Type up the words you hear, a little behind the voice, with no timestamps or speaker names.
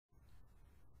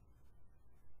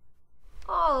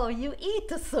Oh, you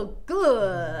eat so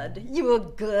good. You a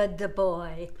good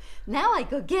boy. Now I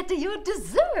go get your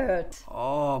dessert.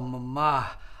 Oh, Mama,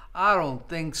 I don't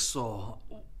think so.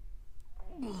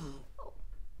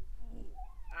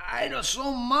 I ate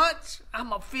so much,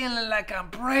 I'm feeling like I'm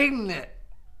pregnant.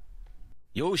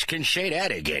 You can say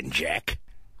that again, Jack.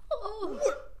 Oh.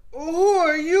 Who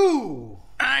are you?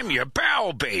 I'm your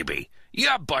bowel baby.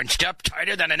 You're bunched up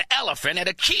tighter than an elephant at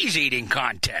a cheese-eating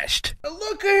contest.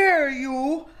 Look here,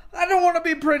 you. I don't want to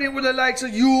be pregnant with the likes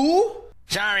of you.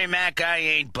 Sorry, Mac, I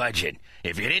ain't budging.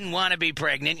 If you didn't want to be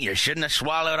pregnant, you shouldn't have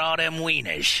swallowed all them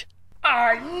wieners.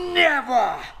 I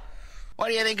never. What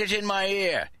do you think is in my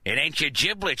ear? It ain't your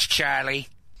giblets, Charlie.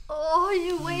 Oh,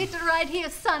 you wait right here,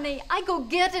 Sonny. I go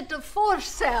get it the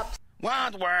forceps.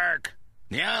 Won't work.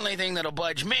 The only thing that'll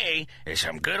budge me is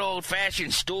some good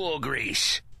old-fashioned stool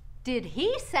grease. Did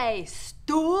he say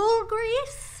stool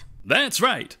grease? That's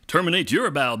right. Terminate your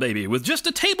bowel baby with just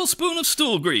a tablespoon of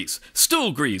stool grease.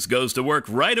 Stool grease goes to work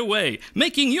right away,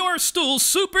 making your stool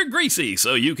super greasy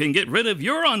so you can get rid of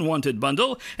your unwanted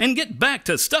bundle and get back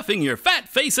to stuffing your fat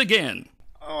face again.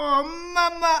 Oh,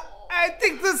 Mama, I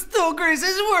think the stool grease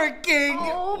is working.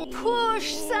 Oh,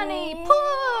 push, Sonny,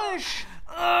 push.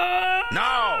 No,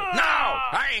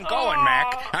 I ain't going,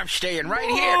 Mac. I'm staying right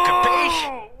here,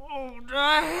 capiche? The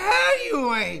hell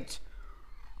you ain't.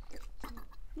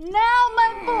 Now,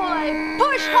 my boy,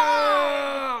 push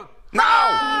hard. No!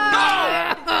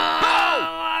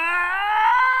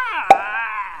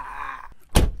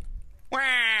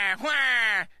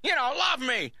 Wah! You don't love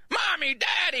me. Mommy,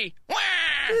 Daddy. Wah!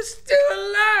 It's still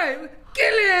alive.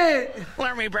 Kill it.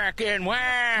 Let me back in. Wah!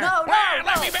 No.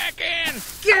 Let me back in.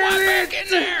 Kill I want it. back in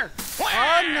there. Wah!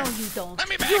 Oh, no, you don't. Let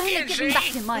me back You're in, only see? getting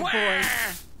back in, my Wah! boy.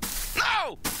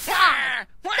 No! Die!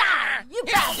 Wah! You You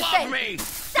bad don't love baby. me.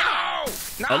 No!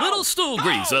 A little stool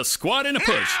grease, a squat and a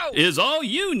push, No. is all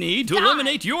you need to Die.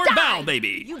 eliminate your Die. bowel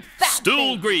baby. You fat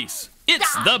Stool baby. grease.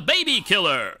 It's Die. the baby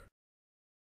killer.